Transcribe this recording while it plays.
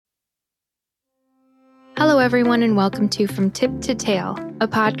everyone, and welcome to From Tip to Tail, a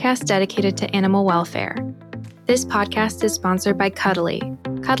podcast dedicated to animal welfare. This podcast is sponsored by Cuddly.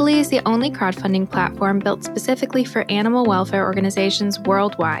 Cuddly is the only crowdfunding platform built specifically for animal welfare organizations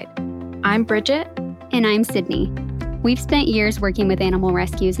worldwide. I'm Bridget. And I'm Sydney. We've spent years working with animal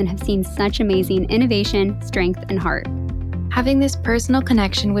rescues and have seen such amazing innovation, strength, and heart. Having this personal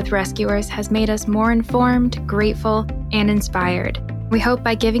connection with rescuers has made us more informed, grateful, and inspired. We hope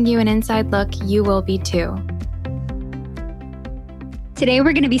by giving you an inside look, you will be too. Today,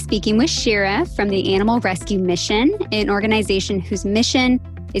 we're going to be speaking with Shira from the Animal Rescue Mission, an organization whose mission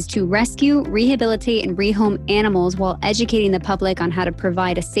is to rescue, rehabilitate, and rehome animals while educating the public on how to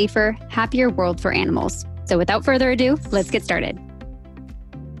provide a safer, happier world for animals. So without further ado, let's get started.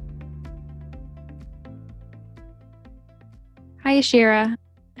 Hi, Shira.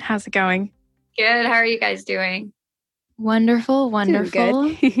 How's it going? Good. How are you guys doing? Wonderful. Doing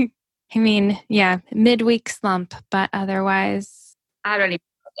good. I mean, yeah, midweek slump, but otherwise... I don't even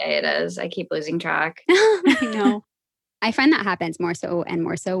know what day it is. I keep losing track. I know. I find that happens more so and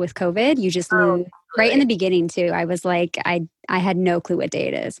more so with COVID. You just lose. Right in the beginning, too. I was like, I had no clue what day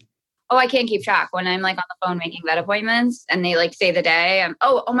it is. Oh, I can't keep track. When I'm like on the phone making vet appointments and they like say the day,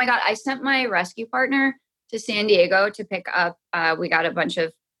 oh my God, I sent my rescue partner to San Diego to pick up, we got a bunch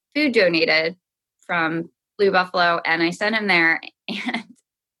of food donated from Blue Buffalo, and I sent him there, and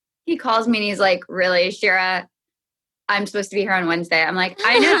he calls me and he's like, really, Shira, I'm supposed to be here on Wednesday. I'm like,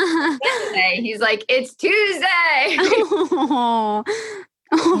 I know. Wednesday. He's like, it's Tuesday.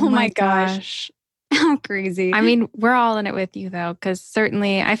 Oh my gosh. How crazy. I mean, we're all in it with you though, because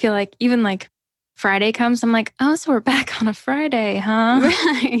certainly I feel like even like Friday comes, I'm like, oh, so we're back on a Friday, huh?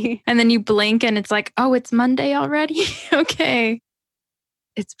 Right. And then you blink and it's like, oh, it's Monday already? Okay.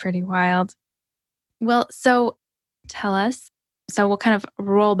 It's pretty wild. Well, so tell us, so we'll kind of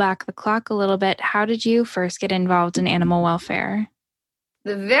roll back the clock a little bit. How did you first get involved in animal welfare?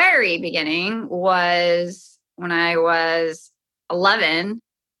 The very beginning was when I was 11.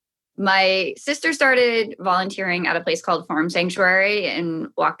 My sister started volunteering at a place called Farm Sanctuary in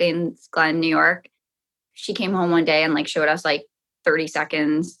Watkins Glen, New York. She came home one day and like showed us like 30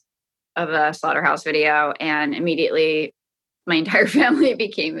 seconds of a slaughterhouse video, and immediately my entire family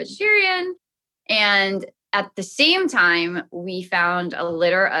became vegetarian. And at the same time, we found a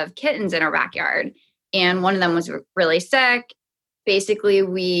litter of kittens in our backyard, and one of them was really sick. Basically,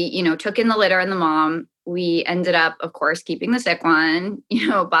 we, took in the litter and the mom. We ended up, of course, keeping the sick one,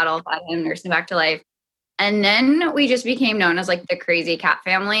 bottle fed him, nursing him back to life. And then we just became known as like the crazy cat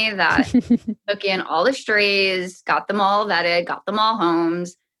family that took in all the strays, got them all vetted, got them all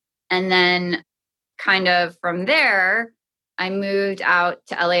homes. And then kind of from there, I moved out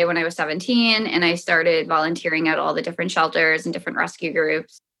to LA when I was 17, and I started volunteering at all the different shelters and different rescue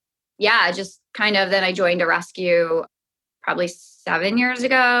groups. Yeah, just kind of then I joined a rescue probably 7 years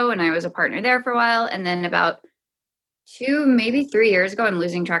ago, and I was a partner there for a while. And then about 2, maybe 3 years ago, I'm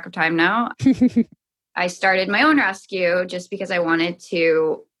losing track of time now, I started my own rescue just because I wanted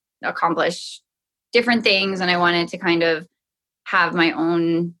to accomplish different things, and I wanted to kind of have my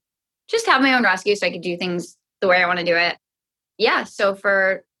own rescue so I could do things the way I want to do it. Yeah, so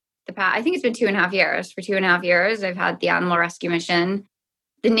for the past, I think it's been 2.5 years. For 2.5 years, I've had the Animal Rescue Mission.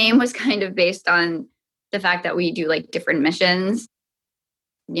 The name was kind of based on the fact that we do like different missions.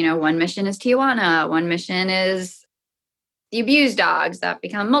 One mission is Tijuana. One mission is the abused dogs that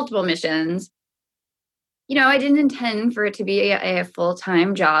become multiple missions. I didn't intend for it to be a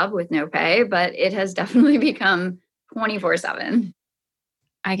full-time job with no pay, but it has definitely become 24/7.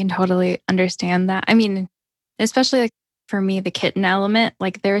 I can totally understand that. I mean, especially like for me, the kitten element,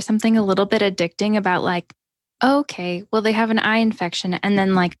 like there is something a little bit addicting about like, okay, well, they have an eye infection, and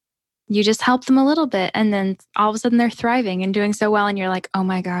then like you just help them a little bit, and then all of a sudden they're thriving and doing so well, and you're like, oh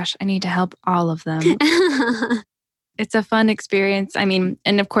my gosh, I need to help all of them. It's a fun experience. I mean,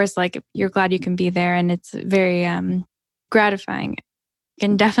 and of course, like you're glad you can be there, and it's very gratifying. I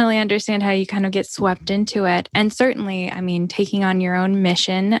can definitely understand how you kind of get swept into it. And certainly, I mean, taking on your own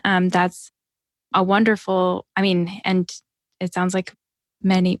mission, that's a wonderful, and it sounds like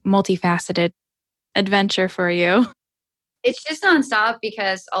many multifaceted adventure for you. It's just nonstop,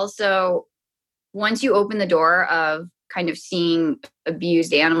 because also once you open the door of kind of seeing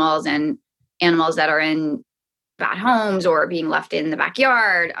abused animals and animals that are in bad homes or being left in the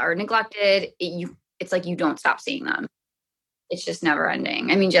backyard or neglected, it's like you don't stop seeing them. It's just never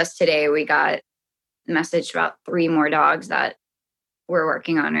ending. I mean, just today we got a message about 3 more dogs that we're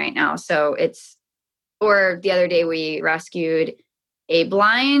working on right now. So or the other day we rescued a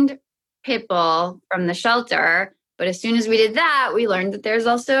blind pit bull from the shelter, But as soon as we did that, we learned that there's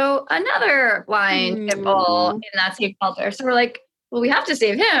also another blind pit bull in that same shelter. So we're like, well, we have to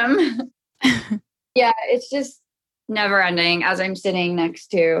save him. Yeah, it's just never ending as I'm sitting next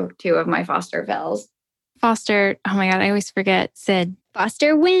to two of my foster pills. Foster, oh my God, I always forget. Sid.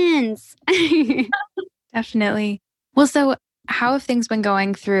 Foster wins. Definitely. Well, so how have things been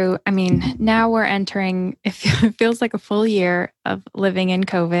going through? I mean, now we're entering, it feels like a full year of living in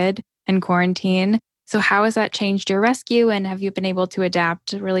COVID and quarantine. So how has that changed your rescue, and have you been able to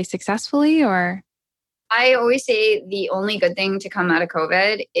adapt really successfully, or? I always say the only good thing to come out of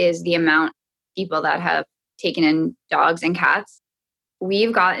COVID is the amount of people that have taken in dogs and cats.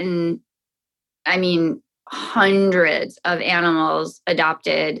 We've gotten, I mean, hundreds of animals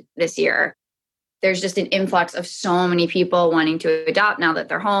adopted this year. There's just an influx of so many people wanting to adopt now that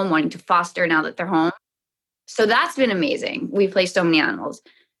they're home, wanting to foster now that they're home. So that's been amazing. We've placed so many animals.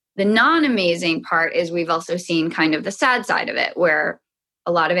 The non-amazing part is we've also seen kind of the sad side of it, where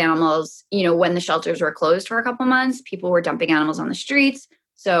a lot of animals, when the shelters were closed for a couple months, people were dumping animals on the streets.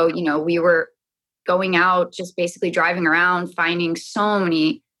 So, we were going out, just basically driving around, finding so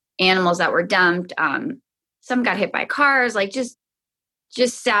many animals that were dumped. Some got hit by cars, like just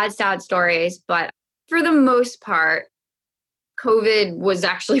sad stories. But for the most part, COVID was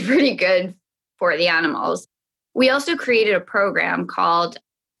actually pretty good for the animals. We also created a program called,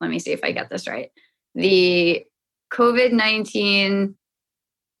 let me see if I get this right, the COVID-19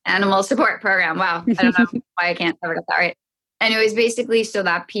 Animal Support Program. Wow, I don't know why I can't ever get that right. And it was basically so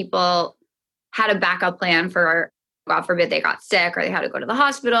that people had a backup plan for, God forbid, they got sick or they had to go to the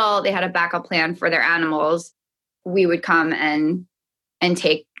hospital. They had a backup plan for their animals. We would come and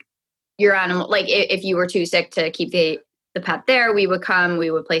take your animal. Like if you were too sick to keep the pet there, we would come,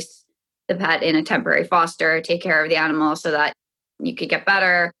 we would place the pet in a temporary foster, take care of the animal so that you could get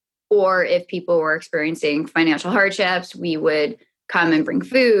better. Or if people were experiencing financial hardships, we would come and bring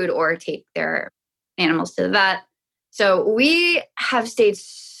food or take their animals to the vet. So we have stayed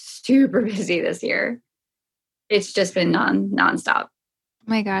super busy this year. It's just been nonstop. Oh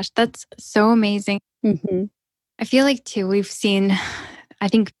my gosh, that's so amazing. Mm-hmm. I feel like too, we've seen, I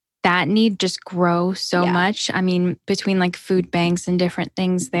think that need just grow so much. I mean, between like food banks and different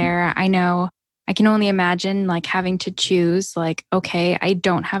things there, I know I can only imagine like having to choose like, okay, I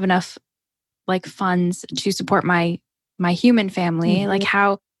don't have enough like funds to support my human family. Like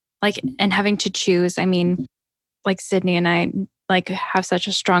how, like, and having to choose, I mean, like Sydney and I like have such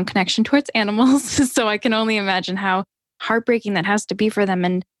a strong connection towards animals. So I can only imagine how heartbreaking that has to be for them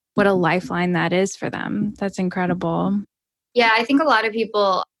and what a lifeline that is for them. That's incredible. Yeah, I think a lot of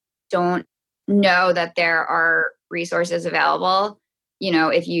people don't know that there are resources available.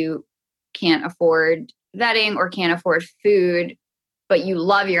 If you can't afford vetting or can't afford food, but you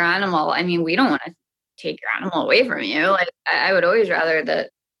love your animal, I mean, we don't want to take your animal away from you. Like I would always rather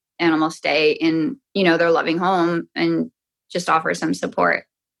that animals stay in, their loving home and just offer some support.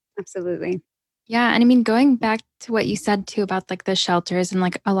 Absolutely. Yeah. And I mean, going back to what you said too about like the shelters and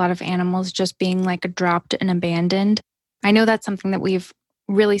like a lot of animals just being like dropped and abandoned. I know that's something that we've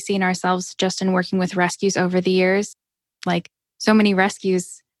really seen ourselves just in working with rescues over the years. Like so many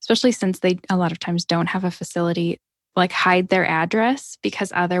rescues, especially since they a lot of times don't have a facility, like hide their address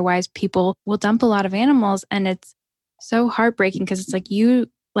because otherwise people will dump a lot of animals. And it's so heartbreaking because it's like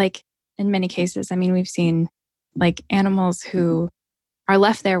like in many cases, I mean, we've seen like animals who are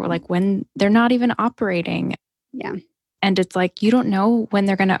left there like when they're not even operating. Yeah. And it's like, you don't know when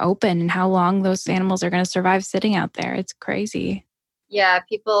they're going to open and how long those animals are going to survive sitting out there. It's crazy. Yeah,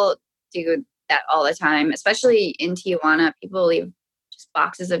 people do that all the time, especially in Tijuana. People leave just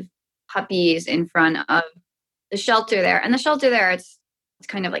boxes of puppies in front of the shelter there. And the shelter there, it's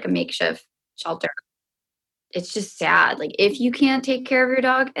kind of like a makeshift shelter. It's just sad. Like if you can't take care of your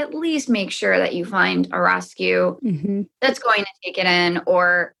dog, at least make sure that you find a rescue that's going to take it in,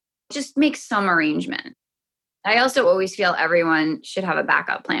 or just make some arrangement. I also always feel everyone should have a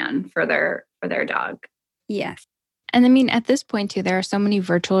backup plan for their dog. Yes. And I mean, at this point too, there are so many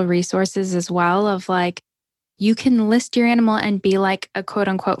virtual resources as well of like, you can list your animal and be like a quote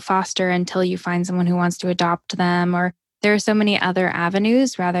unquote foster until you find someone who wants to adopt them. Or there are so many other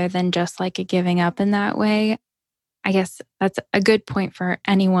avenues rather than just like a giving up in that way. I guess that's a good point for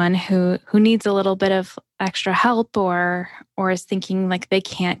anyone who needs a little bit of extra help or is thinking like they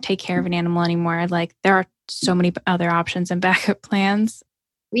can't take care of an animal anymore. Like there are so many other options and backup plans.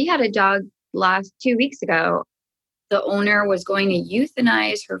 We had a dog 2 weeks ago. The owner was going to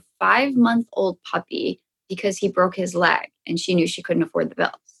euthanize her 5-month-old puppy because he broke his leg and she knew she couldn't afford the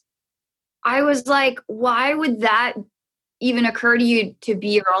bills. I was like, why would that even occur to you to be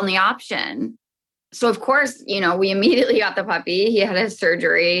your only option? So of course, we immediately got the puppy. He had his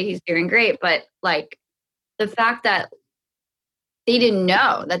surgery. He's doing great. But like the fact that they didn't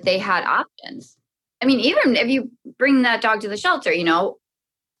know that they had options. I mean, even if you bring that dog to the shelter,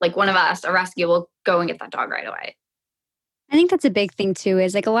 like one of us, a rescue, will go and get that dog right away. I think that's a big thing too,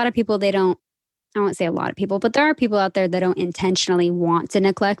 is like a lot of people, I won't say a lot of people, but there are people out there that don't intentionally want to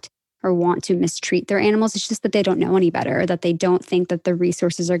neglect or want to mistreat their animals. It's just that they don't know any better, or that they don't think that the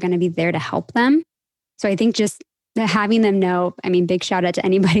resources are going to be there to help them. So I think just having them know, I mean, big shout out to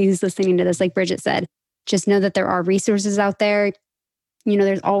anybody who's listening to this, like Bridget said, just know that there are resources out there.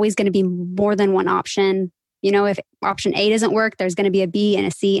 There's always going to be more than one option. If option A doesn't work, there's going to be a B and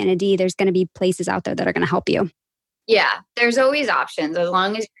a C and a D. There's going to be places out there that are going to help you. Yeah, there's always options. As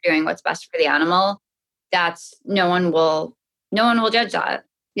long as you're doing what's best for the animal, no one will judge that.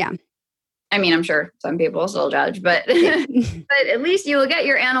 Yeah. I mean, I'm sure some people still judge, but but at least you will get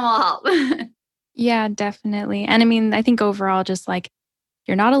your animal help. Yeah, definitely. And I mean, I think overall, just like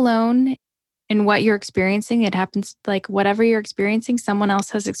you're not alone in what you're experiencing. It happens like whatever you're experiencing, someone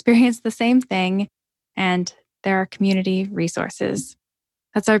else has experienced the same thing. And there are community resources.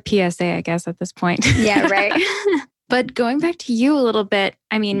 That's our PSA, I guess, at this point. Yeah, right. But going back to you a little bit,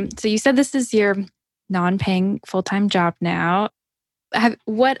 I mean, so you said this is your non-paying full-time job now.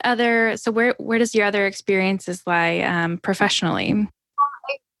 Where does your other experiences lie professionally?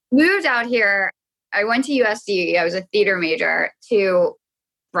 I moved out here. I went to USC. I was a theater major. To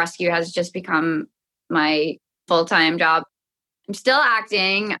rescue has just become my full-time job. I'm still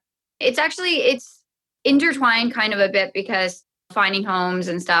acting. It's intertwined kind of a bit because finding homes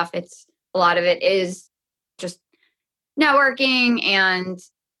and stuff, a lot of it is just networking and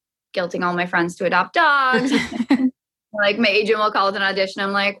guilting all my friends to adopt dogs. Like my agent will call with an audition.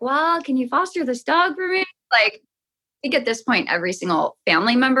 I'm like, well, can you foster this dog for me? Like, I think at this point, every single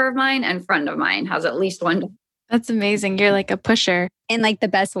family member of mine and friend of mine has at least one dog. That's amazing. You're like a pusher. In like the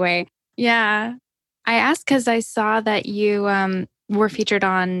best way. Yeah. I asked because I saw that you were featured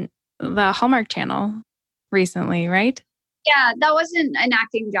on the Hallmark Channel recently, right? Yeah, that wasn't an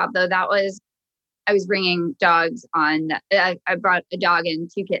acting job though. I was bringing dogs on. I brought a dog and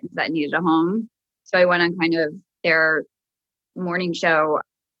 2 kittens that needed a home. So I went on kind of their morning show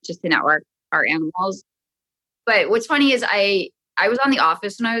just to network our animals. But what's funny is I was on The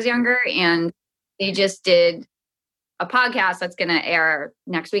Office when I was younger, and they just did a podcast that's going to air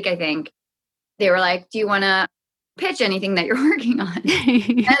next week, I think. They were like, do you want to pitch anything that you're working on?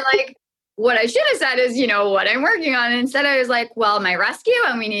 And like, what I should have said is, what I'm working on. And instead I was like, well, my rescue,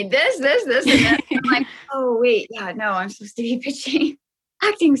 and we need this, and this. And I'm like, oh, wait, yeah, no, I'm supposed to be pitching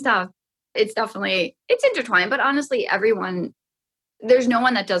acting stuff. It's intertwined, but honestly, there's no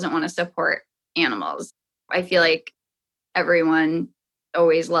one that doesn't want to support animals. I feel like everyone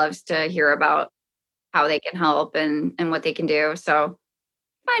always loves to hear about how they can help and what they can do. So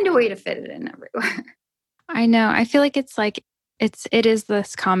find a way to fit it in everywhere. I know. I feel like it is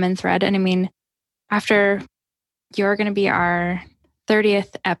this common thread. And I mean, after you're going to be our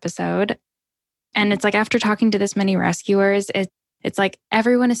 30th episode, and it's like after talking to this many rescuers, it's like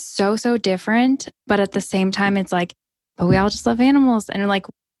everyone is so, so different. But at the same time, it's like, but we all just love animals.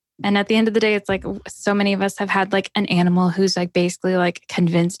 And at the end of the day, it's like so many of us have had like an animal who's like basically like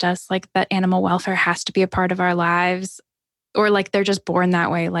convinced us like that animal welfare has to be a part of our lives, or like they're just born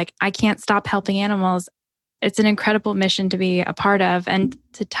that way. Like, I can't stop helping animals. It's an incredible mission to be a part of and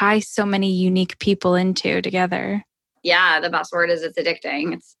to tie so many unique people into together. Yeah, the best word is it's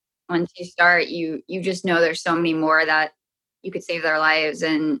addicting. It's once you start, you just know there's so many more that you could save their lives,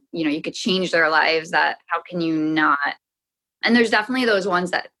 and you could change their lives. That how can you not? And there's definitely those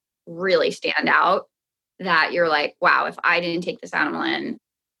ones that really stand out that you're like, wow, if I didn't take this animal in.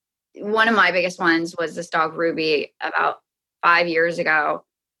 One of my biggest ones was this dog Ruby about 5 years ago.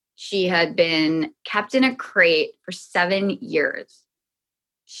 She had been kept in a crate for 7 years.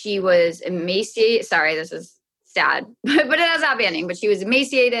 She was emaciated. Sorry, this is sad, but it has a happy ending. But she was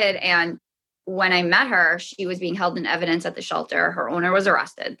emaciated. And when I met her, she was being held in evidence at the shelter. Her owner was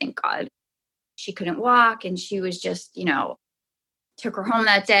arrested, thank God. She couldn't walk. And she was just, took her home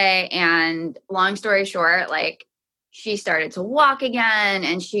that day. And long story short, like she started to walk again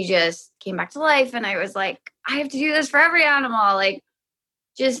and she just came back to life. And I was like, I have to do this for every animal. Like,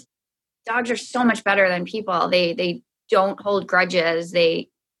 just dogs are so much better than people. They don't hold grudges. They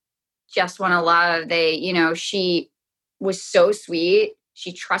just want to love. She was so sweet.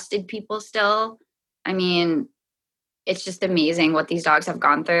 She trusted people still. I mean, it's just amazing what these dogs have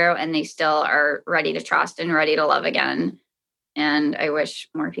gone through, and they still are ready to trust and ready to love again. And I wish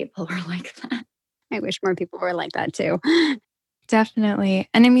more people were like that. I wish more people were like that too. Definitely.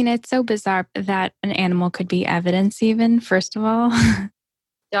 And I mean, it's so bizarre that an animal could be evidence, even, first of all.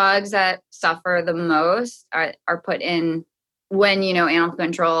 Dogs that suffer the most are put in when, animal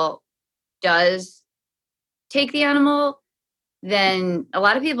control does take the animal, then a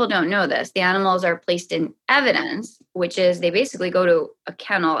lot of people don't know this. The animals are placed in evidence, which is they basically go to a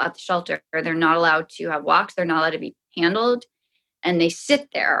kennel at the shelter. They're not allowed to have walks, they're not allowed to be handled, and they sit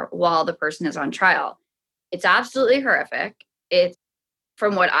there while the person is on trial. It's absolutely horrific. It's,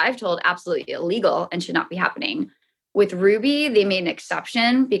 from what I've told, absolutely illegal and should not be happening. With Ruby, they made an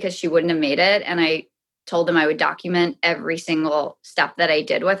exception because she wouldn't have made it. And I told them I would document every single step that I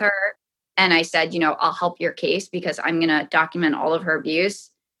did with her. And I said, I'll help your case because I'm going to document all of her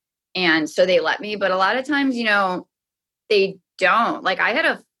abuse. And so they let me. But a lot of times, they don't. Like, I had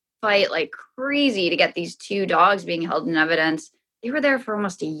to fight like crazy to get these two dogs being held in evidence. They were there for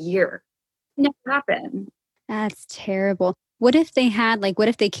almost a year. It never happened. That's terrible. What if they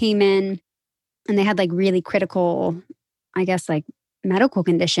came in and they had like really critical, I guess, like medical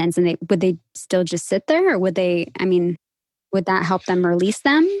conditions, and would they still just sit there, or would that help them release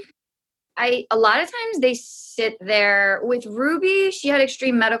them? A lot of times they sit there. With Ruby, she had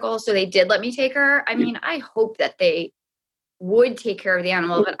extreme medical, so they did let me take her. I mean, I hope that they would take care of the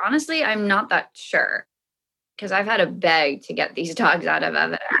animal, but honestly, I'm not that sure because I've had to beg to get these dogs out of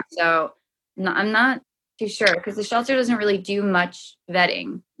evidence. So I'm not too sure because the shelter doesn't really do much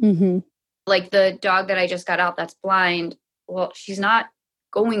vetting. Mm-hmm. Like the dog that I just got out that's blind, well, she's not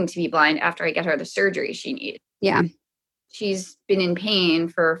going to be blind after I get her the surgery she needs. Yeah. She's been in pain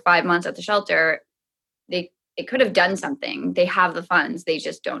for 5 months at the shelter. They could have done something. They have the funds. They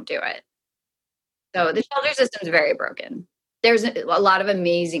just don't do it. So the shelter system is very broken. There's a lot of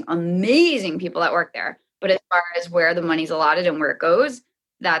amazing, amazing people that work there. But as far as where the money's allotted and where it goes,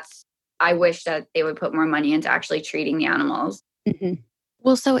 I wish that they would put more money into actually treating the animals. Mm-hmm.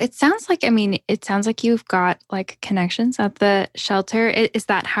 Well, so it sounds like you've got like connections at the shelter. Is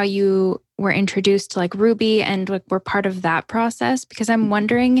that how you were introduced to like Ruby and like were part of that process? Because I'm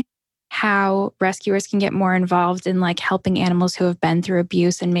wondering how rescuers can get more involved in like helping animals who have been through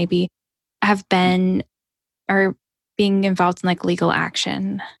abuse and maybe have been or being involved in like legal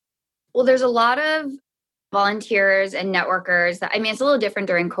action. Well, there's a lot of volunteers and networkers it's a little different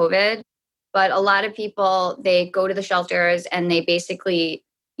during COVID. But a lot of people, they go to the shelters and they basically,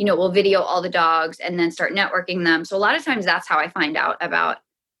 will video all the dogs and then start networking them. So a lot of times that's how I find out about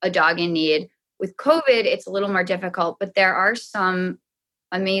a dog in need. With COVID, it's a little more difficult, but there are some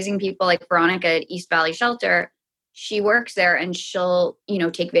amazing people like Veronica at East Valley Shelter. She works there and she'll,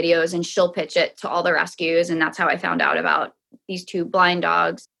 take videos and she'll pitch it to all the rescues. And that's how I found out about these two blind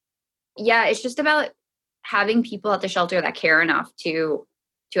dogs. Yeah, it's just about having people at the shelter that care enough to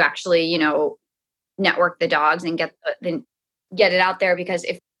actually, network the dogs and get it out there. Because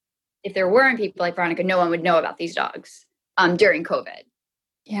if there weren't people like Veronica, no one would know about these dogs during COVID.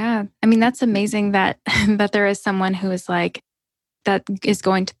 Yeah. I mean, that's amazing that that there is someone who is like, that is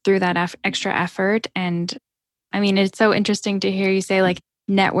going through that extra effort. And I mean, it's so interesting to hear you say like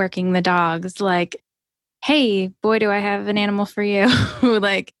networking the dogs, like, hey, boy, do I have an animal for you.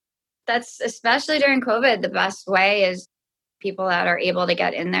 Like, that's especially during COVID, the best way is people that are able to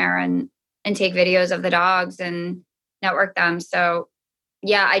get in there and take videos of the dogs and network them. So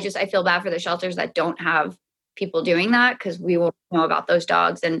yeah, I feel bad for the shelters that don't have people doing that because we will know about those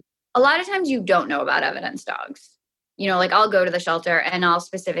dogs. And a lot of times you don't know about evidence dogs. Like I'll go to the shelter and I'll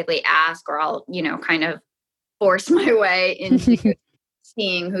specifically ask, or I'll, kind of force my way into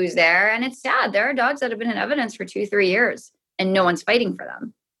seeing who's there. And it's sad. There are dogs that have been in evidence for 2-3 years and no one's fighting for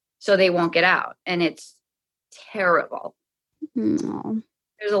them. So they won't get out. And it's terrible. No.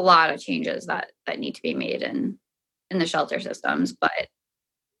 There's a lot of changes that need to be made in the shelter systems, but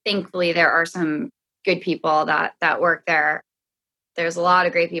thankfully there are some good people that work there. There's a lot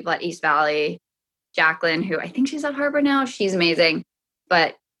of great people at East Valley. Jacqueline, who I think she's at Harbor now, she's amazing.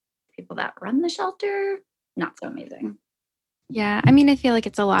 But people that run the shelter, not so amazing. Yeah, I mean, I feel like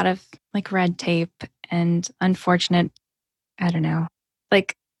it's a lot of like red tape and unfortunate, I don't know,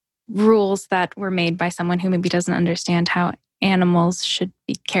 like rules that were made by someone who maybe doesn't understand how animals should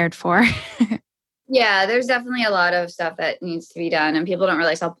be cared for. Yeah, there's definitely a lot of stuff that needs to be done and people don't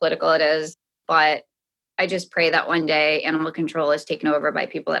realize how political it is. But I just pray that one day animal control is taken over by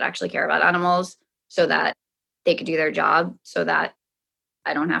people that actually care about animals so that they could do their job, so that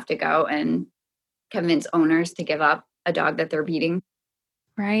I don't have to go and convince owners to give up a dog that they're beating.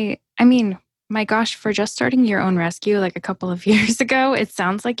 Right. I mean, my gosh, for just starting your own rescue like a couple of years ago, it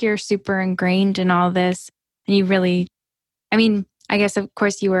sounds like you're super ingrained in all this. And you really, I mean, I guess, of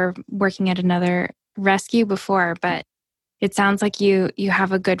course, you were working at another rescue before, but it sounds like you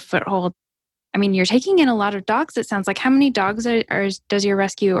have a good foothold. I mean, you're taking in a lot of dogs. It sounds like. How many dogs does your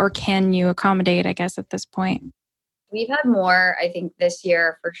rescue, or can you accommodate, I guess, at this point? We've had more, I think, this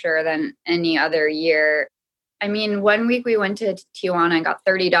year for sure than any other year. I mean, one week we went to Tijuana and got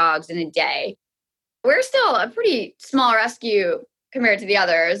 30 dogs in a day. We're still a pretty small rescue compared to the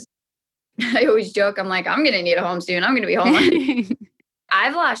others. I always joke, I'm like, I'm going to need a home soon. I'm going to be homeless.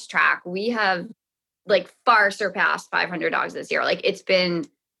 I've lost track. We have like far surpassed 500 dogs this year. Like it's been,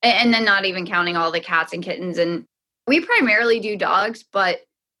 and then not even counting all the cats and kittens. And we primarily do dogs, but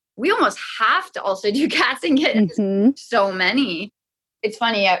we almost have to also do cats and kittens. Mm-hmm. So many. It's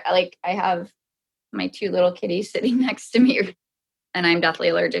funny. I have my 2 little kitties sitting next to me, and I'm deathly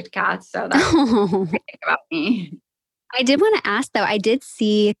allergic to cats. So that's what I think about me. I did want to ask though, I did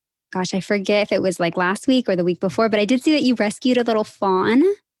see, gosh, I forget if it was like last week or the week before, but I did see that you rescued a little fawn.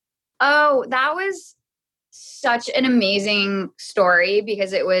 Oh, that was such an amazing story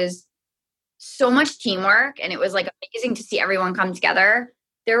because it was so much teamwork and it was like amazing to see everyone come together.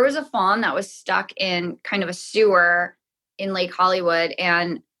 There was a fawn that was stuck in kind of a sewer in Lake Hollywood,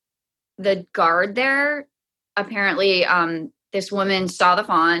 and the guard there, apparently this woman saw the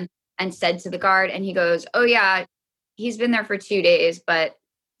fawn and said to the guard, and he goes, "Oh yeah, he's been there for 2 days, but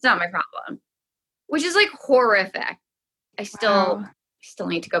it's not my problem," which is like horrific. I still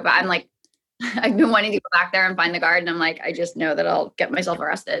need to go back. I'm like, I've been wanting to go back there and find the guard. And I'm like, I just know that I'll get myself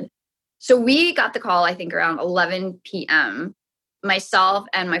arrested. So we got the call, I think around 11 p.m. Myself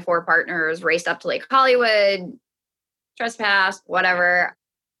and my 4 partners raced up to Lake Hollywood, trespassed, whatever.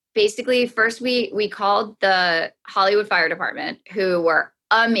 Basically, first we called the Hollywood Fire Department, who were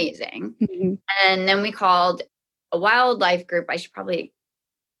amazing. Mm-hmm. And then we called a wildlife group. I should probably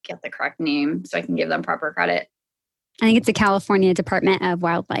get the correct name so I can give them proper credit. I think it's the California Department of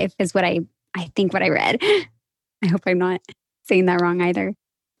Wildlife is what I think what I read. I hope I'm not saying that wrong either.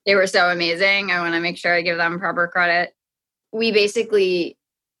 They were so amazing. I want to make sure I give them proper credit. We basically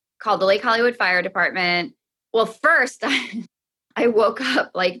called the Lake Hollywood Fire Department. Well, first I woke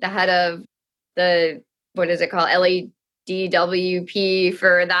up like the head of the, what is it called? LADWP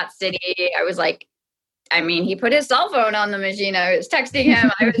for that city. I was like, I mean, he put his cell phone on the machine. I was texting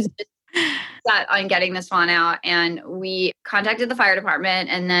him. I was just set on getting this fawn out. And we contacted the fire department,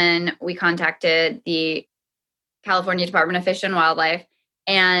 and then we contacted the California Department of Fish and Wildlife.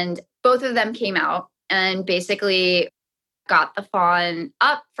 And both of them came out and basically got the fawn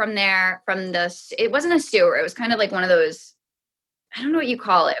up from there, it wasn't a sewer. It was kind of like one of those, I don't know what you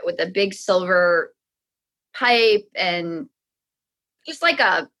call it, with a big silver pipe and just like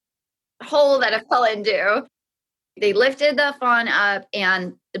a hole that it fell into. They lifted the fawn up,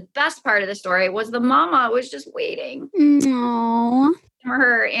 and the best part of the story was the mama was just waiting Aww. for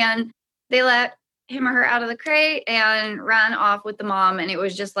her, and they let him or her out of the crate and ran off with the mom. And it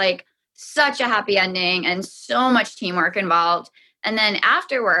was just like such a happy ending and so much teamwork involved. And then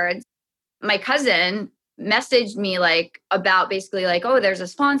afterwards, my cousin messaged me like about basically like, oh, there's a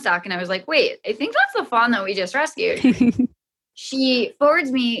fawn stock. And I was like, wait, I think that's the fawn that we just rescued. She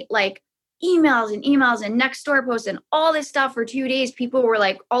forwards me like emails and next door posts and all this stuff for 2 days. People were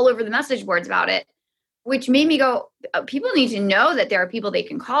like all over the message boards about it, which made me go, people need to know that there are people they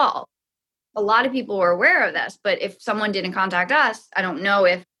can call. A lot of people were aware of this, but if someone didn't contact us, I don't know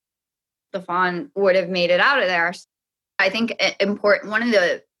if the fawn would have made it out of there. I think important, one of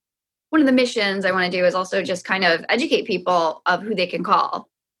the missions I want to do is also just kind of educate people of who they can call.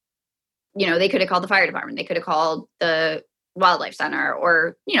 You know, they could have called the fire department. They could have called the wildlife center,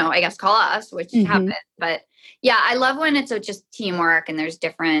 or, you know, I guess call us, which happened. But yeah, I love when it's just teamwork and there's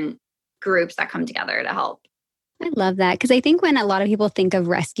different groups that come together to help. I love that. Because I think when a lot of people think of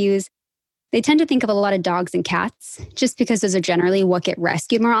rescues, they tend to think of a lot of dogs and cats just because those are generally what get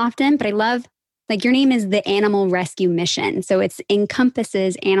rescued more often. But I love, like, your name is the Animal Rescue Mission. So it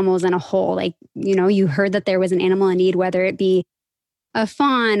encompasses animals in a whole. Like, you know, you heard that there was an animal in need, whether it be a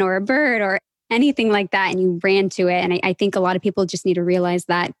fawn or a bird or anything like that, and you ran to it. And I think a lot of people just need to realize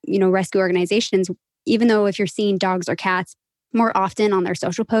that, you know, rescue organizations, even though if you're seeing dogs or cats more often on their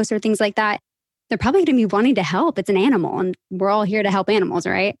social posts or things like that, they're probably going to be wanting to help. It's an animal, and we're all here to help animals,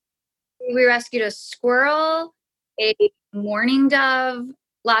 right? We rescued a squirrel, a mourning dove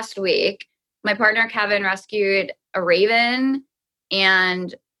last week. My partner, Kevin, rescued a raven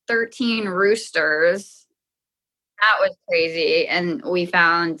and 13 roosters. That was crazy. And we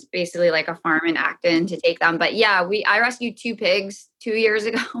found basically like a farm in Acton to take them. But yeah, I rescued 2 pigs 2 years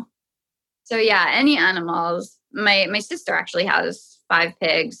ago. So yeah, any animals. My sister actually has 5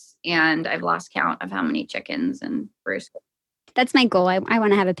 pigs, and I've lost count of how many chickens and roosters. That's my goal. I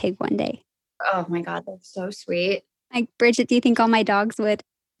want to have a pig one day. Oh my God, that's so sweet. Like, Bridget, do you think all my dogs would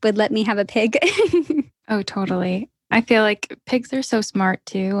let me have a pig? Oh, totally. I feel like pigs are so smart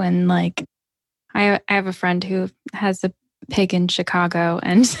too. And like, I have a friend who has a pig in Chicago,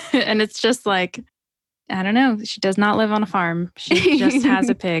 and and it's just like, I don't know. She does not live on a farm. She just has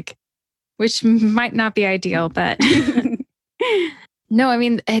a pig, which might not be ideal, but no, I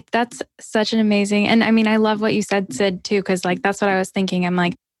mean, that's such an amazing. And I mean, I love what you said, Sid, too, because like that's what I was thinking. I'm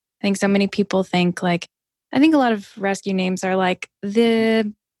like, I think so many people think like, I think a lot of rescue names are like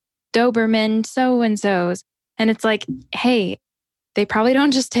the Doberman so and so's. And it's like, hey, they probably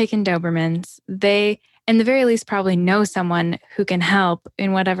don't just take in Dobermans. They, in the very least, probably know someone who can help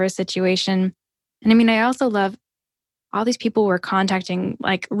in whatever situation. And I mean, I also love all these people were contacting,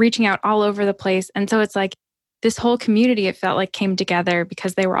 like reaching out all over the place. And so it's like this whole community, it felt like came together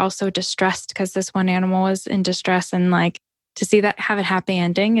because they were all so distressed because this one animal was in distress. And like to see that have a happy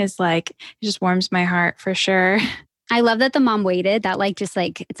ending is like, it just warms my heart for sure. I love that the mom waited. That like, just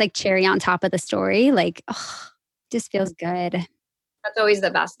like, it's like cherry on top of the story. Like, oh, just feels good. That's always the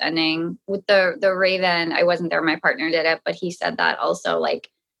best ending. With the Raven, I wasn't there, my partner did it, but he said that also, like,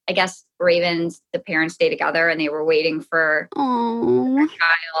 I guess ravens, the parents stay together and they were waiting for their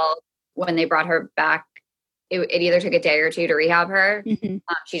child when they brought her back. It either took a day or two to rehab her. Mm-hmm.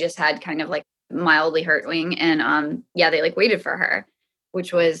 She just had kind of like mildly hurt wing, and yeah, they like waited for her,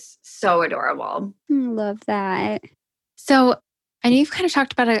 which was so adorable. Love that. So I know you've kind of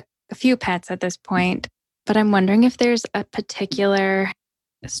talked about a few pets at this point, but I'm wondering if there's a particular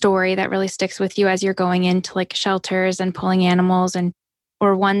story that really sticks with you as you're going into like shelters and pulling animals, and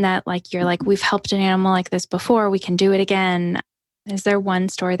or one that like you're like, we've helped an animal like this before, we can do it again. Is there one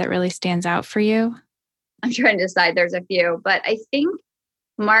story that really stands out for you? I'm trying to decide. There's a few, but I think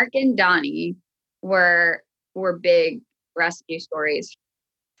Mark and Donnie were big rescue stories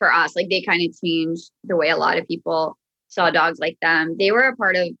for us. Like they kind of changed the way a lot of people saw dogs like them. They were a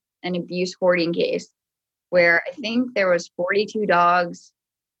part of an abuse hoarding case where I think there was 42 dogs,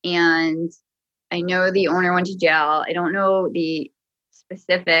 and I know the owner went to jail. I don't know the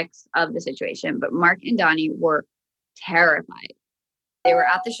specifics of the situation, but Mark and Donnie were terrified. They were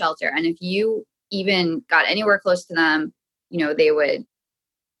at the shelter, and if you even got anywhere close to them, you know, they would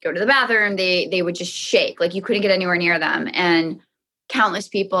go to the bathroom. They would just shake, like you couldn't get anywhere near them. And countless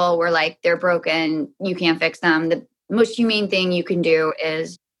people were like, they're broken, you can't fix them. The most humane thing you can do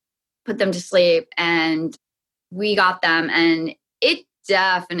is put them to sleep. And we got them, and it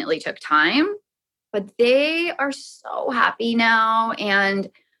definitely took time, but they are so happy now. And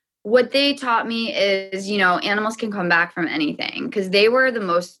what they taught me is, you know, animals can come back from anything, because they were the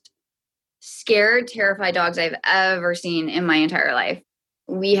most scared, terrified dogs I've ever seen in my entire life.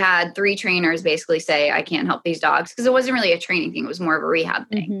 We had 3 trainers basically say, I can't help these dogs, because it wasn't really a training thing. It was more of a rehab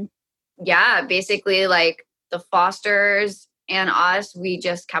thing. Mm-hmm. Yeah, basically like the fosters and us, we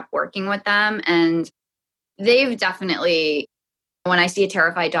just kept working with them. And they've definitely, when I see a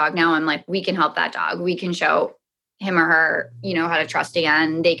terrified dog now, I'm like, we can help that dog. We can show him or her, you know, how to trust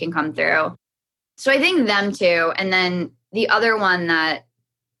again. They can come through. So I think them too. And then the other one that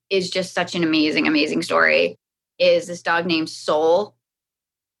is just such an amazing, amazing story is this dog named Soul,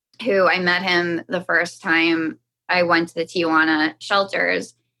 who I met him the first time I went to the Tijuana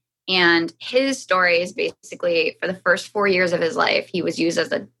shelters. And his story is basically for the first 4 years of his life, he was used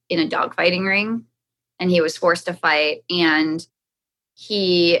in a dog fighting ring, and he was forced to fight. And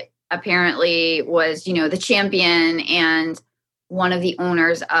he apparently was, you know, the champion and one of the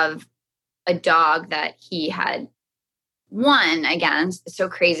owners of a dog that he had won against. It's so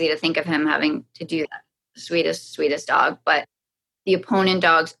crazy to think of him having to do that. Sweetest, sweetest dog. But the opponent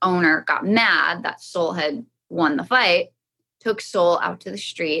dog's owner got mad that Soul had won the fight, took Soul out to the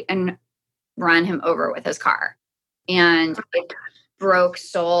street and ran him over with his car. And it broke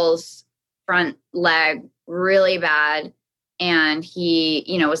Soul's front leg really bad. And he,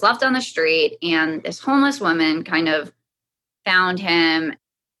 you know, was left on the street, and this homeless woman kind of found him.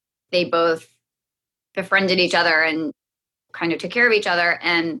 They both befriended each other and kind of took care of each other.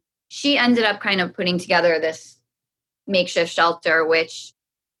 And she ended up kind of putting together this makeshift shelter, which,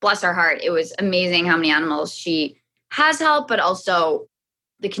 bless her heart, it was amazing how many animals she has helped, but also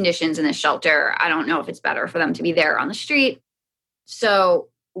the conditions in the shelter. I don't know if it's better for them to be there on the street. So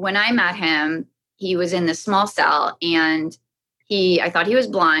when I met him, he was in this small cell, and I thought he was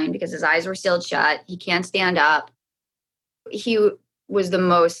blind because his eyes were sealed shut. He can't stand up. He was the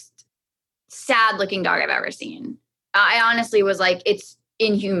most sad looking dog I've ever seen. I honestly was like, it's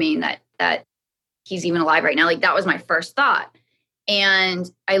inhumane that he's even alive right now. Like, that was my first thought. And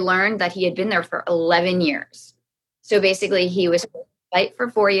I learned that he had been there for 11 years. So basically he was fight for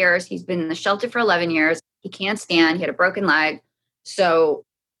 4 years. He's been in the shelter for 11 years. He can't stand. He had a broken leg. So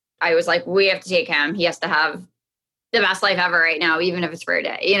I was like, we have to take him. He has to have the best life ever right now, even if it's for a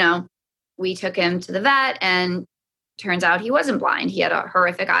day, you know? We took him to the vet and turns out he wasn't blind. He had a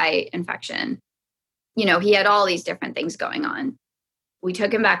horrific eye infection. You know, he had all these different things going on. We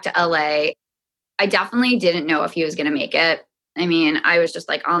took him back to LA. I definitely didn't know if he was going to make it. I mean, I was just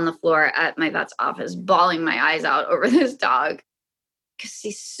like on the floor at my vet's office, bawling my eyes out over this dog because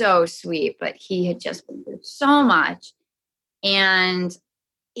he's so sweet, but he had just been through so much. And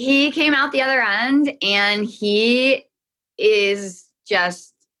he came out the other end and he is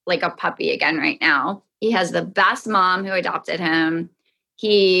just like a puppy again right now. He has the best mom who adopted him.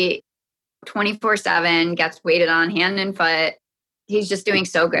 He 24/7 gets waited on hand and foot. He's just doing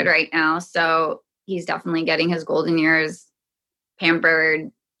so good right now. So he's definitely getting his golden years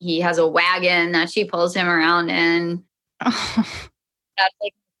pampered. He has a wagon that she pulls him around in. Oh, That's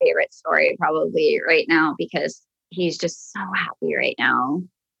like my favorite story probably right now because he's just so happy right now.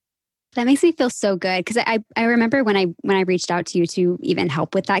 That makes me feel so good because I remember when I reached out to you to even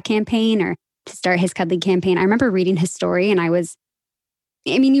help with that campaign or to start his Cuddly campaign. I remember reading his story and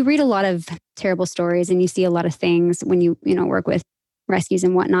you read a lot of terrible stories and you see a lot of things when you work with rescues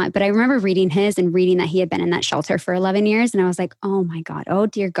and whatnot. But I remember reading his and reading that he had been in that shelter for 11 years. And I was like, oh my God, oh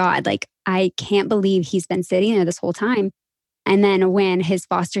dear God. Like, I can't believe he's been sitting there this whole time. And then when his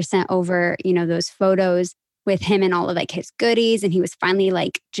foster sent over, those photos with him and all of like his goodies, and he was finally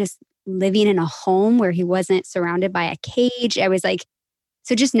like just living in a home where he wasn't surrounded by a cage. I was like,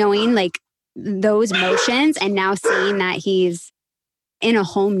 so just knowing like those emotions and now seeing that he's in a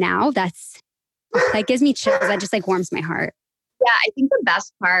home now, that gives me chills. That just like warms my heart. Yeah, I think the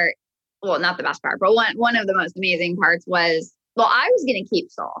best part, well, not the best part, but one of the most amazing parts was, I was going to keep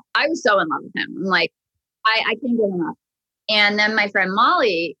Soul. I was so in love with him. I'm like, I can't get enough. And then my friend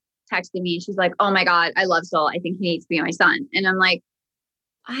Molly texted me. She's like, oh my God, I love Soul. I think he needs to be my son. And I'm like,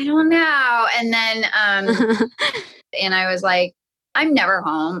 I don't know. And then, and I was like, I'm never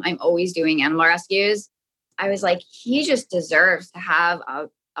home. I'm always doing animal rescues. I was like, he just deserves to have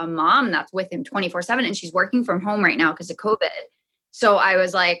a mom that's with him 24/7. And she's working from home right now because of COVID. So I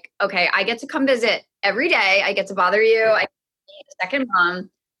was like, okay, I get to come visit every day. I get to bother you. I need a second mom.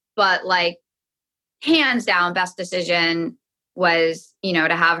 But like, hands down, best decision was,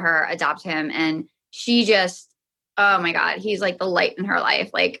 to have her adopt him. And she just, oh my God, he's like the light in her life.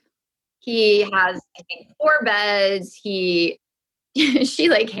 Like he has, I think, 4 beds. She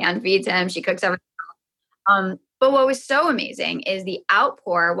like hand feeds him. She cooks everything. But what was so amazing is the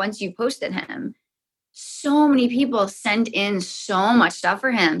outpour once you posted him. So many people sent in so much stuff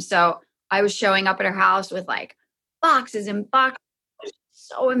for him. So I was showing up at her house with like boxes and boxes. It was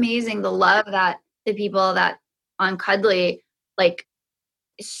so amazing. The love that the people that on Cuddly, like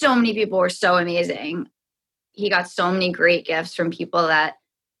so many people were so amazing. He got so many great gifts from people that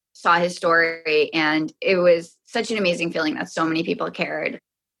saw his story. And it was such an amazing feeling that so many people cared.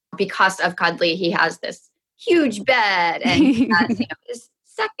 Because of Cuddly, he has this huge bed and he has, his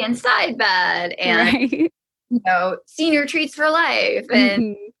second side bed and, right. Senior treats for life.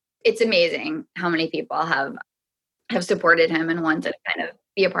 And it's amazing how many people have supported him and wanted to kind of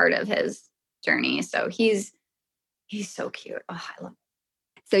be a part of his journey. So he's so cute. Oh, I love him.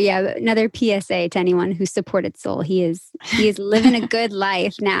 So yeah, another PSA to anyone who supported Soul. He is living a good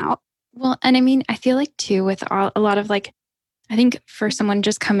life now. Well, and I mean, I feel like too with a lot of like, I think for someone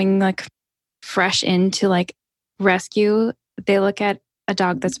just coming like fresh into like rescue, they look at a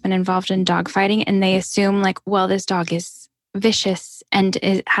dog that's been involved in dog fighting and they assume like, well, this dog is vicious and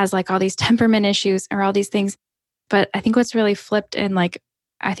it has like all these temperament issues or all these things. But I think what's really flipped, and like,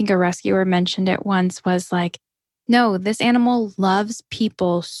 I think a rescuer mentioned it once, was like, no, this animal loves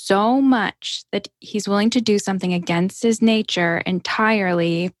people so much that he's willing to do something against his nature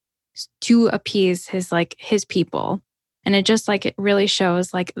entirely to appease his people. And it just like, it really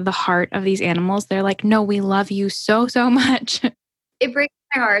shows like the heart of these animals. They're like, no, we love you so, so much. It breaks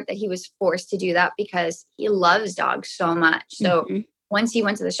my heart that he was forced to do that because he loves dogs so much. So once he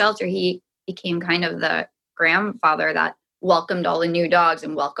went to the shelter, he became kind of the grandfather that welcomed all the new dogs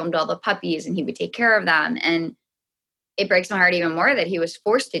and welcomed all the puppies, and he would take care of them. And it breaks my heart even more that he was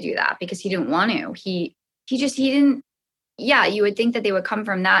forced to do that because he didn't want to. He didn't. Yeah, you would think that they would come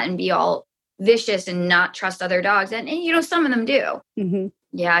from that and be all vicious and not trust other dogs. And some of them do. Mm-hmm.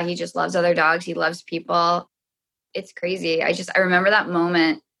 Yeah, he just loves other dogs. He loves people. It's crazy. I remember that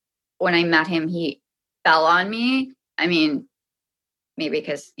moment when I met him, he fell on me. I mean, maybe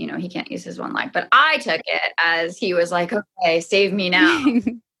because, he can't use his one leg, but I took it as he was like, okay, save me now.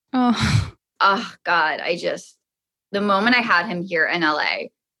 Oh God. The moment I had him here in LA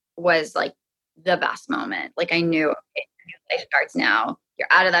was like the best moment. Like I knew, okay, your life starts now. You're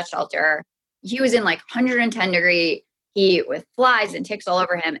out of that shelter. He was in like 110-degree heat with flies and ticks all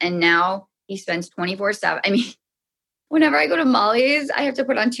over him. And now he spends 24/7. I mean, whenever I go to Molly's, I have to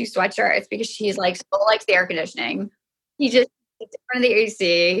put on 2 sweatshirts because she's like, so likes the air conditioning. He just sits in front of the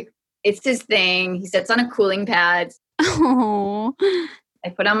AC. It's his thing. He sits on a cooling pad. Oh, I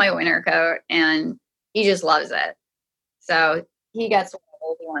put on my winter coat and he just loves it. So he gets one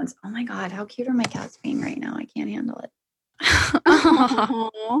of those ones. Oh my God, how cute are my cats being right now? I can't handle it.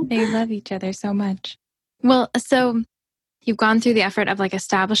 They love each other so much. Well, so you've gone through the effort of like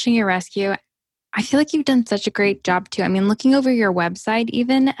establishing your rescue. I feel like you've done such a great job too. I mean, looking over your website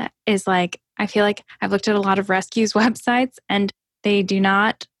even is like, I feel like I've looked at a lot of rescues websites and they do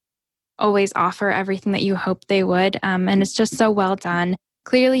not always offer everything that you hope they would. And it's just so well done.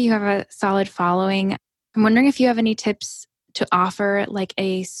 Clearly you have a solid following. I'm wondering if you have any tips to offer like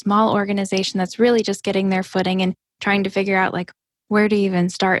a small organization that's really just getting their footing and trying to figure out like where to even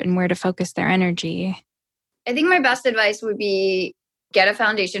start and where to focus their energy. I think my best advice would be get a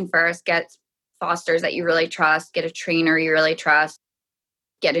foundation first, get fosters that you really trust, get a trainer you really trust,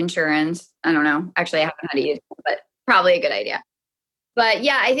 get insurance. I don't know. Actually, I haven't had to use it, but probably a good idea. But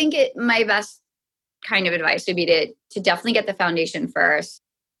yeah, I think my best kind of advice would be to definitely get the foundation first.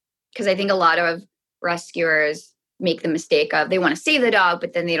 Because I think a lot of rescuers make the mistake of they want to save the dog,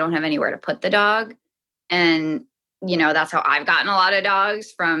 but then they don't have anywhere to put the dog. And, that's how I've gotten a lot of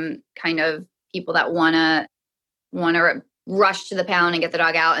dogs from kind of people that want to rush to the pound and get the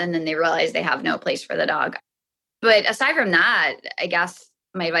dog out. And then they realize they have no place for the dog. But aside from that, I guess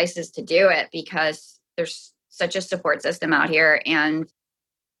my advice is to do it because there's such a support system out here and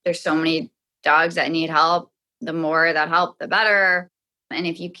there's so many dogs that need help. The more that help, the better. And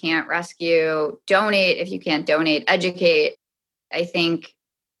if you can't rescue, donate. If you can't donate, educate. I think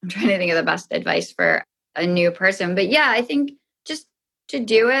I'm trying to think of the best advice for a new person. But yeah, I think just to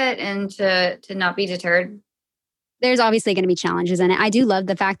do it and to not be deterred. there's obviously going to be challenges in it. I do love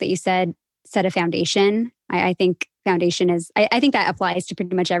the fact that you said set a foundation. I think foundation is, I think that applies to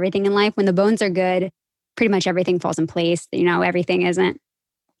pretty much everything in life. When the bones are good, pretty much everything falls in place. Everything isn't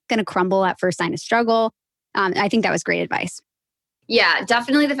going to crumble at first sign of struggle. I think that was great advice. Yeah,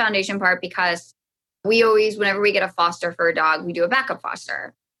 definitely the foundation part, because we always, whenever we get a foster for a dog, we do a backup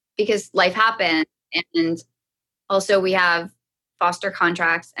foster because life happens. And also we have foster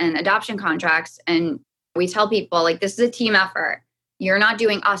contracts and adoption contracts. And we tell people like, this is a team effort. You're not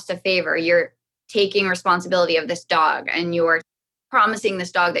doing us a favor. You're taking responsibility of this dog and you're promising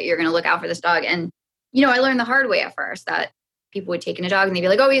this dog that you're going to look out for this dog. And, I learned the hard way at first that people would take in a dog and they'd be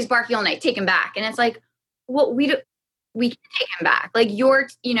like, oh, he's barking all night, take him back. And it's like, well, we can take him back. Like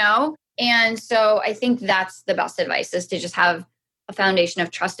and so I think that's the best advice, is to just have a foundation of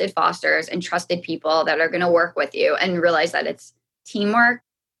trusted fosters and trusted people that are going to work with you and realize that it's teamwork.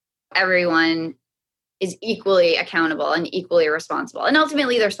 Everyone is equally accountable and equally responsible. And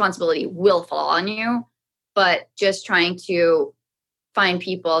ultimately the responsibility will fall on you, but just trying to find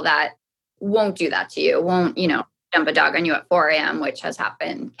people that won't do that to you, won't, dump a dog on you at 4 a.m., which has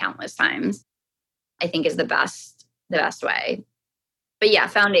happened countless times, I think is the best way. But yeah,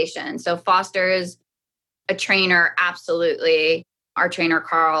 foundation. So fosters, a trainer, absolutely. Our trainer,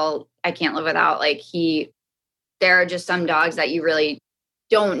 Carl, I can't live without. There are just some dogs that you really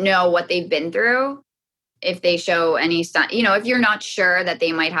don't know what they've been through. If they show any sign, if you're not sure that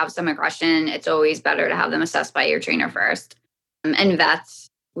they might have some aggression, it's always better to have them assessed by your trainer first. And vets,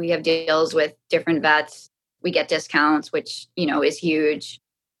 we have deals with different vets. We get discounts, which, is huge.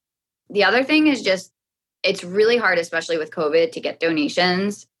 The other thing is just, it's really hard, especially with COVID, to get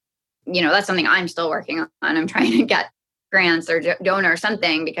donations. That's something I'm still working on. I'm trying to get grants or donor or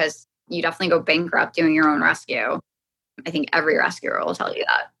something, because you definitely go bankrupt doing your own rescue. I think every rescuer will tell you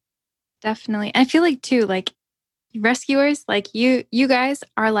that. Definitely. I feel like too, rescuers, you guys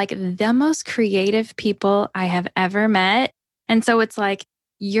are the most creative people I have ever met. And so it's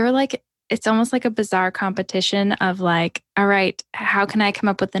it's almost like a bizarre competition of all right, how can I come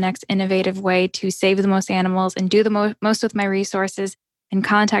up with the next innovative way to save the most animals and do the most with my resources and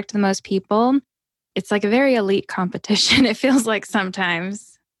contact the most people? It's like a very elite competition, it feels like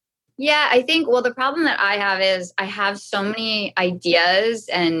sometimes. Yeah, I think, the problem that I have is I have so many ideas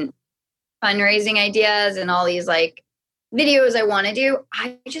and fundraising ideas and all these videos I want to do.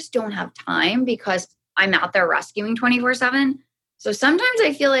 I just don't have time because I'm out there rescuing 24/7. So sometimes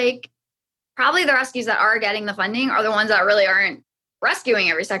I feel like probably the rescues that are getting the funding are the ones that really aren't rescuing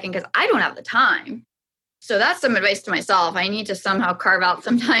every second because I don't have the time. So that's some advice to myself. I need to somehow carve out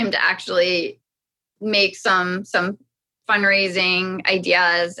some time to actually make some fundraising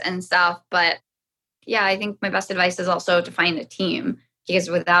ideas and stuff. But yeah, I think my best advice is also to find a team, because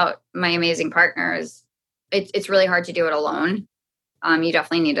without my amazing partners, it's really hard to do it alone. You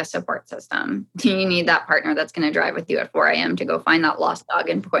definitely need a support system. You need that partner that's going to drive with you at 4 a.m. to go find that lost dog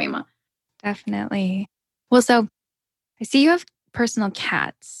in Pacoima. Definitely. Well, so I see you have personal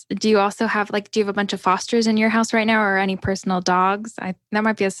cats. Do you also have do you have a bunch of fosters in your house right now, or any personal dogs? That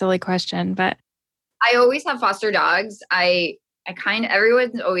might be a silly question, but I always have foster dogs.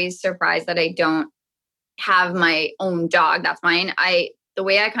 Everyone's always surprised that I don't have my own dog. That's mine. The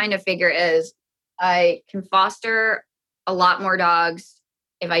way I kind of figure is I can foster a lot more dogs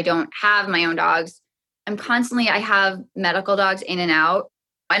if I don't have my own dogs. I have medical dogs in and out,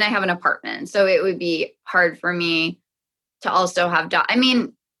 and I have an apartment. So it would be hard for me to also have dogs. I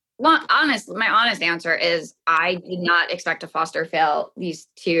mean, my honest answer is I did not expect to foster fail these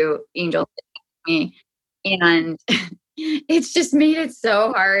two angels me. And it's just made it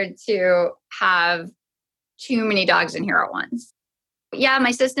so hard to have too many dogs in here at once. Yeah, my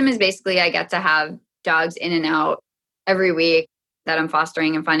system is basically I get to have dogs in and out every week that I'm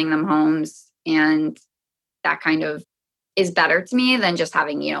fostering and finding them homes. And that kind of is better to me than just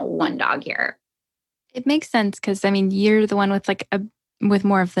having, one dog here. it makes sense because you're the one with with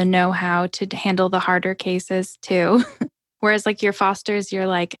more of the know-how to handle the harder cases too. Whereas your fosters, you're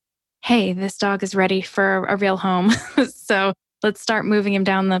like, hey, this dog is ready for a real home. So let's start moving him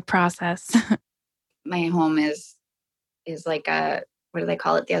down the process. My home is like what did they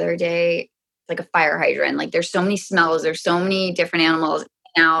call it the other day? It's like a fire hydrant. There's so many smells. There's so many different animals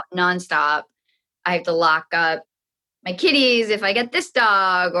out nonstop. I have to lock up my kitties if I get this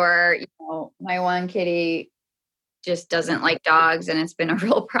dog, or, my one kitty just doesn't like dogs, and it's been a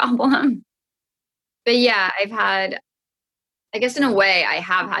real problem. But yeah, I guess in a way I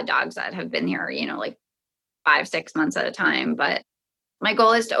have had dogs that have been here, 5-6 months at a time. But my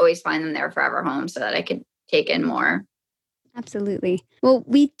goal is to always find them their forever home so that I could take in more. Absolutely. Well,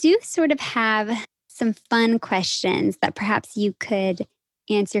 we do sort of have some fun questions that perhaps you could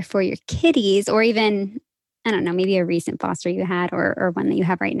answer for your kitties, or even, I don't know, maybe a recent foster you had or one that you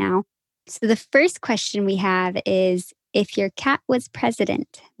have right now. So the first question we have is, if your cat was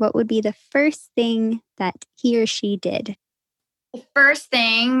president, what would be the first thing that he or she did? The first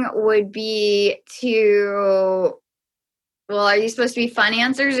thing would be are you supposed to be fun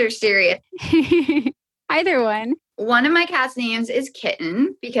answers or serious? Either one. One of my cat's names is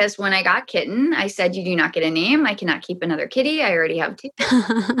Kitten, because when I got Kitten, I said, you do not get a name. I cannot keep another kitty. I already have 2.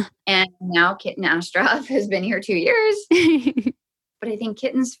 And now Kitten Astrov has been here 2 years. But I think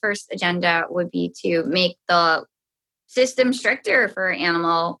Kitten's first agenda would be to make the system stricter for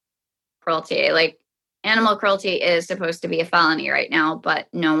animal cruelty. Animal cruelty is supposed to be a felony right now, but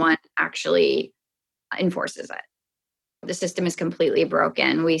no one actually enforces it. The system is completely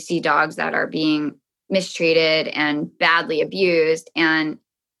broken. We see dogs that are being mistreated and badly abused. And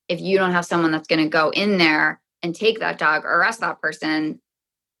if you don't have someone that's going to go in there and take that dog or arrest that person,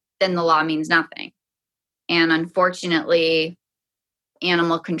 then the law means nothing. And unfortunately,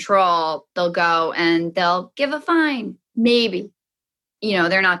 animal control, they'll go and they'll give a fine, maybe.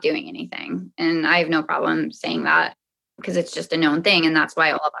 They're not doing anything. And I have no problem saying that, because it's just a known thing. And that's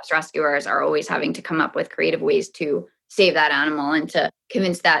why all of us rescuers are always having to come up with creative ways to save that animal and to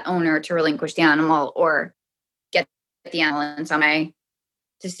convince that owner to relinquish the animal or get the animal in some way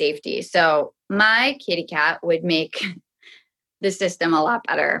to safety. So my kitty cat would make the system a lot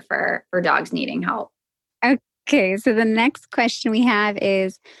better for dogs needing help. Okay, so the next question we have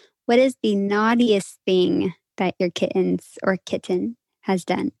is, what is the naughtiest thing that your kittens or kitten has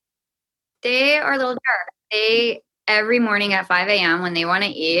done? They are little jerks. Every morning at 5 a.m. when they want to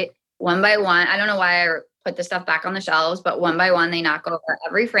eat, one by one, I don't know why I put the stuff back on the shelves, but one by one, they knock over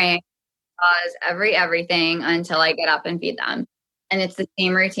every frame, everything until I get up and feed them. And it's the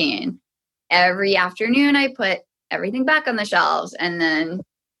same routine. Every afternoon, I put everything back on the shelves, and then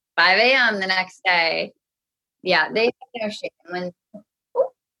 5 a.m. the next day, yeah, they have no shame.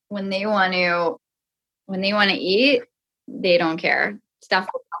 When they want to eat, they don't care. Stuff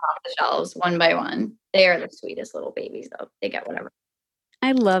will come off the shelves one by one. They are the sweetest little babies, though. They get whatever.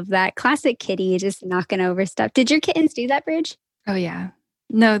 I love that. Classic kitty, just knocking over stuff. Did your kittens do that, Bridge? Oh, yeah.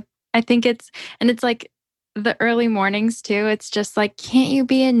 No, I think it's the early mornings too. It's just can't you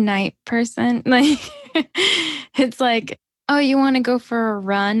be a night person? It's oh, you want to go for a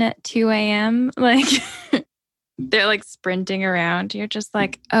run at 2 a.m.? They're sprinting around. You're just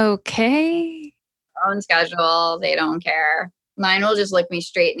okay. Own schedule. They don't care. Mine will just look me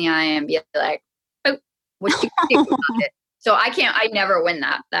straight in the eye and be like, oh, what you think about it? So I never win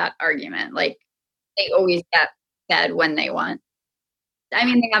that argument. They always get fed when they want. I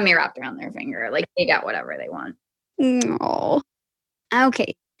mean, they got me wrapped around their finger. Like they got whatever they want. Oh.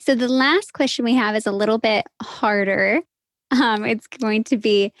 Okay. So the last question we have is a little bit harder. It's going to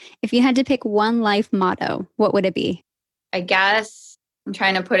be, if you had to pick one life motto, what would it be? I guess I'm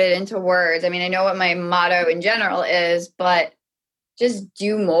trying to put it into words. I mean, I know what my motto in general is, but just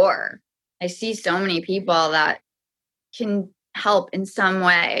do more. I see so many people that can help in some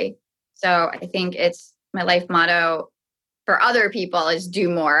way. So I think it's my life motto for other people is do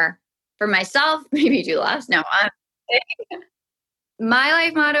more. For myself, maybe do less. No, my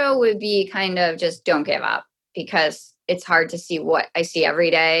life motto would be kind of just don't give up, because it's hard to see what I see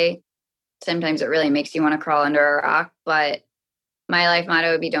every day. Sometimes it really makes you want to crawl under a rock, but my life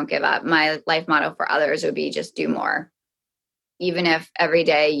motto would be don't give up. My life motto for others would be just do more. Even if every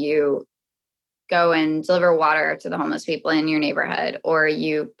day you go and deliver water to the homeless people in your neighborhood, or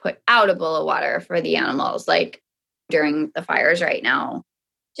you put out a bowl of water for the animals, like during the fires right now,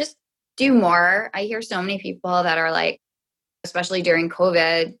 just do more. I hear so many people that are like, especially during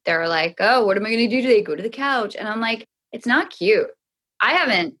COVID, they're like, oh, what am I going to do today? Go to the couch. And I'm like, it's not cute. I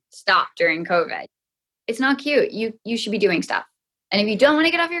haven't stopped during COVID. It's not cute. You should be doing stuff. And if you don't want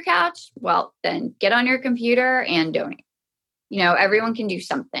to get off your couch, well, then get on your computer and donate. You know, everyone can do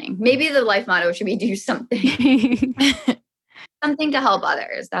something. Maybe the life motto should be do something. Something to help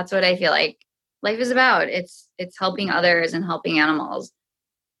others. That's what I feel like life is about. It's helping others and helping animals.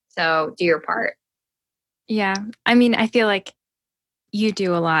 So do your part. Yeah. I mean, I feel like you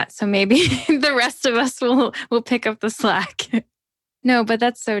do a lot. So maybe the rest of us will pick up the slack. No, but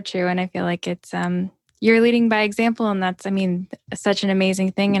that's so true. And I feel like it's you're leading by example. And that's, I mean, such an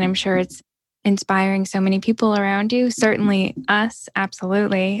amazing thing. And I'm sure it's inspiring so many people around you. Certainly us.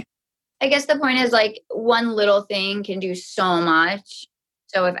 Absolutely. I guess the point is like one little thing can do so much.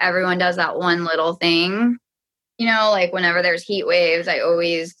 So if everyone does that one little thing, you know, like whenever there's heat waves, I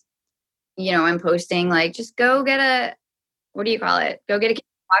always, you know, I'm posting like, just go get a, what do you call it? Go get a can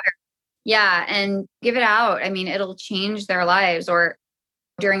of water. Yeah. And give it out. I mean, it'll change their lives. Or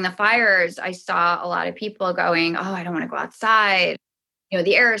during the fires, I saw a lot of people going, oh, I don't want to go outside. You know,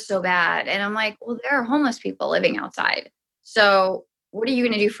 the air is so bad. And I'm like, well, there are homeless people living outside. So what are you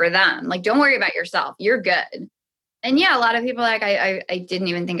going to do for them? Like, don't worry about yourself. You're good. And yeah, a lot of people are like, I didn't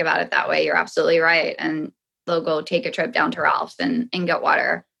even think about it that way. You're absolutely right. And they'll go take a trip down to Ralph's and get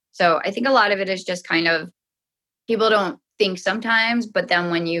water. So I think a lot of it is just kind of, people don't think sometimes, but then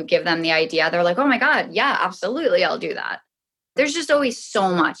when you give them the idea, they're like, oh my God, yeah, absolutely. I'll do that. There's just always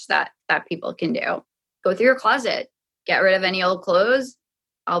so much that people can do. Go through your closet, get rid of any old clothes.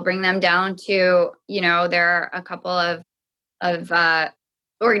 I'll bring them down to, you know, there are a couple of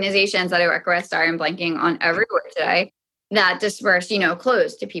organizations that I work with, sorry, I'm blanking on every word today, that disperse, you know,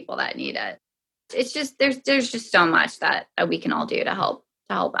 clothes to people that need it. It's just, there's just so much that we can all do to help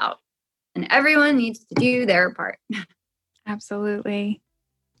out. And everyone needs to do their part. Absolutely.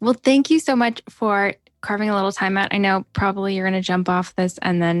 Well, thank you so much for carving a little time out. I know probably you're going to jump off this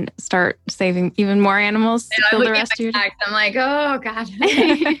and then start saving even more animals to fill the rest of your day. I'm like, oh God,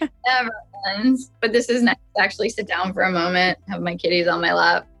 never ends. But this is nice to actually sit down for a moment, have my kitties on my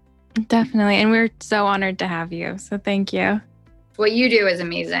lap. Definitely. And we're so honored to have you. So thank you. What you do is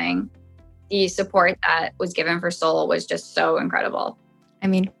amazing. The support that was given for Soul was just so incredible. I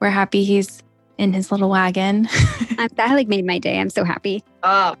mean, we're happy he's in his little wagon. That like made my day. I'm so happy.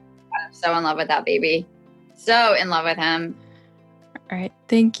 Oh, I'm so in love with that baby. So in love with him. All right.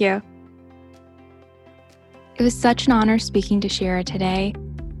 Thank you. It was such an honor speaking to Shira today.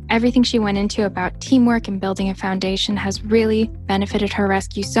 Everything she went into about teamwork and building a foundation has really benefited her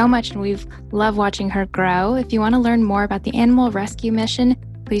rescue so much, and we've loved watching her grow. If you want to learn more about the Animal Rescue Mission,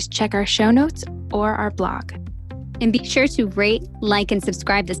 please check our show notes or our blog. And be sure to rate, like, and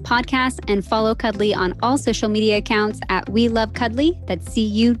subscribe this podcast and follow Cuddly on all social media accounts at We Love Cuddly. That's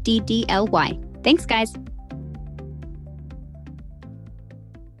CUDDLY. Thanks, guys.